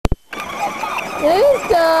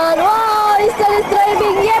Instant! Wow! Instant is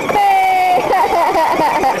driving! Yeppe!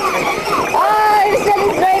 Ah, Instant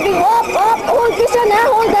is driving! Up! Up! Hold ko siya na!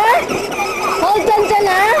 Hold ha! Hold dyan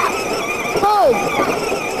ha! Hold!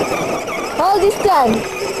 Hold this dyan!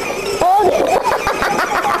 Hold!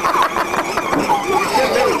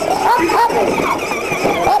 Up! Up!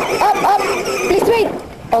 Up! Up! Up! Please wait!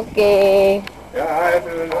 Okay. Yeah, I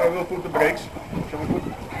will put the brakes. Shall we put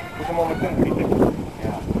them on the concrete?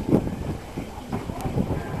 Yeah.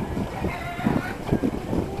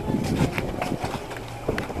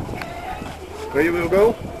 Where you will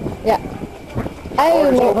go? Yeah. I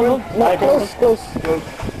will know. No, close.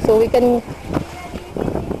 So we can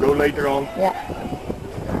go later on. Yeah.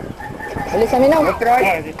 Ulit sa amin now. Let's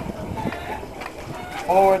try.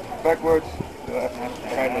 Forward, backwards.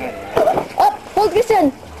 Up! Hold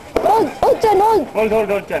Christian! Hold Chen, hold! Hold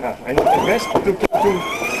Chen. I need the best to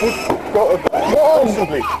go on.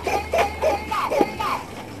 Constantly.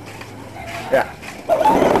 Yeah.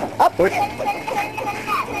 Up! Push.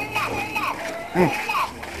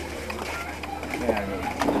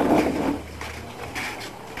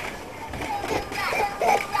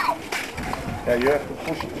 Yeah, you have to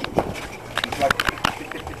push it. It's like...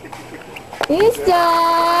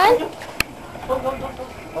 Christian!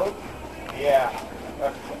 Hold. Yeah.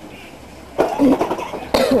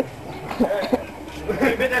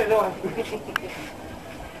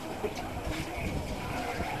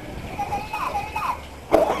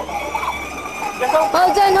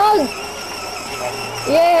 Hold Chen, hold!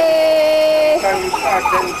 Yay!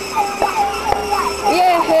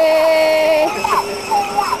 Yay!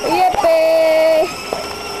 Yeppe!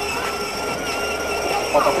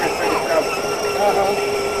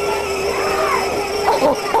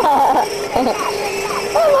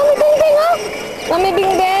 Oh, Mami Bingbing oh! Mami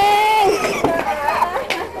Bingbing!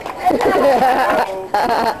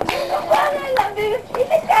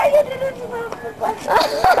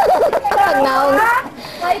 Naon.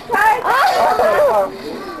 My card!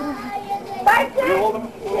 You hold them?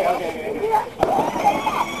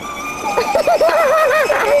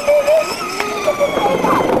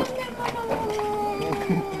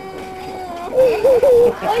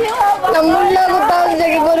 Namula ko tao sa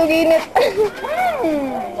gibarog init.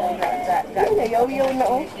 Yaw-yaw na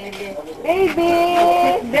oh. Baby!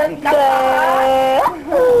 Delta!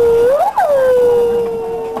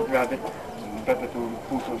 Grab it. Better to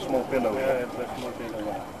put a small pillow. Yeah, it's a small pillow.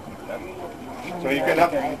 So you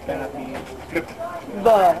cannot flip.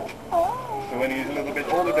 Ba? So when he's a little bit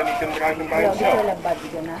older, then he can drive them by himself.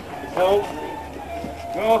 So,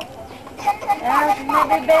 go.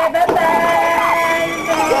 Maybe baby time!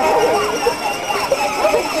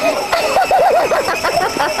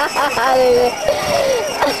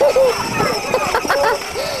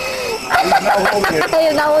 He's now holding it.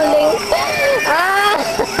 Ayun na holding. Ah!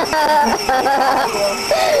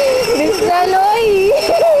 Bisaloy!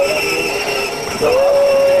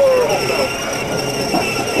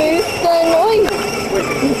 Bisaloy!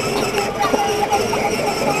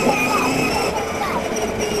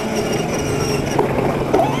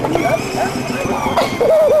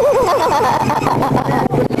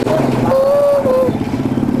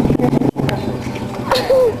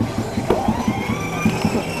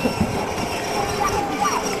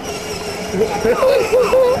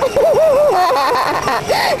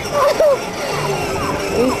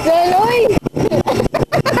 Bisaloy!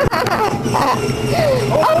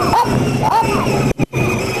 Up! Up! Up!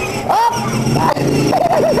 Up!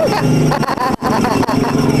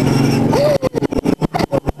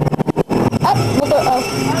 Up! Motor off.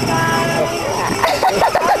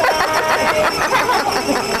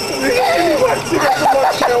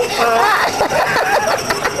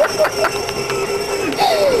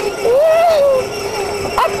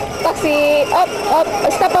 Up! Taxi! Up! Up!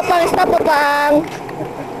 Stop papang! Stop papang!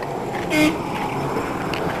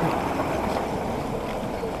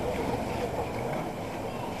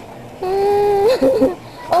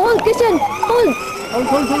 Oh, hold, Christian! Hold!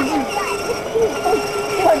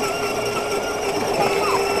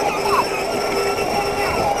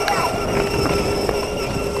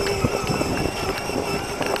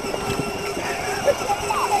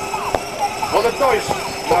 What a toys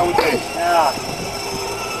nowadays. Yeah.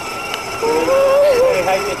 Very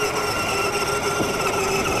high tech.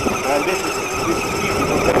 And this is easy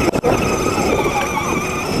to play.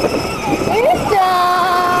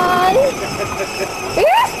 Christian!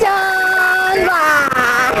 Christian!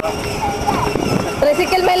 Wah!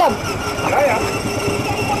 Tricycle, my love. Yeah, yeah.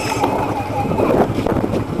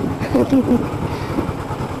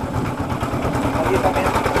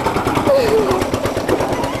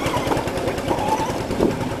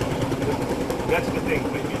 That's the thing.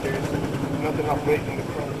 Maybe there's not enough weight in the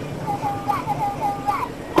front.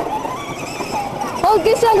 Hold,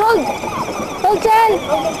 Christian, hold! Hold,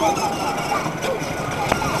 Chan!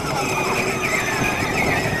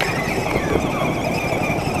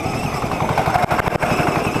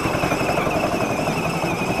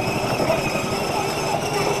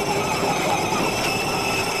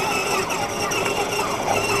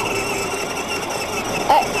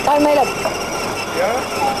 Car, my love.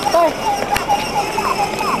 Yeah? Car.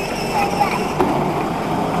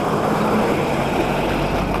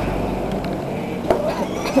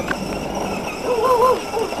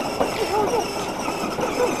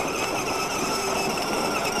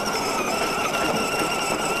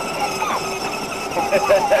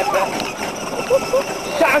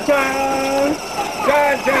 Cha-chan!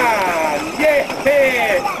 Cha-chan!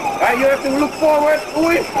 Yeah! You have to look forward.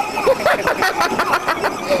 Uy!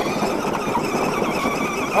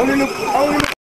 only look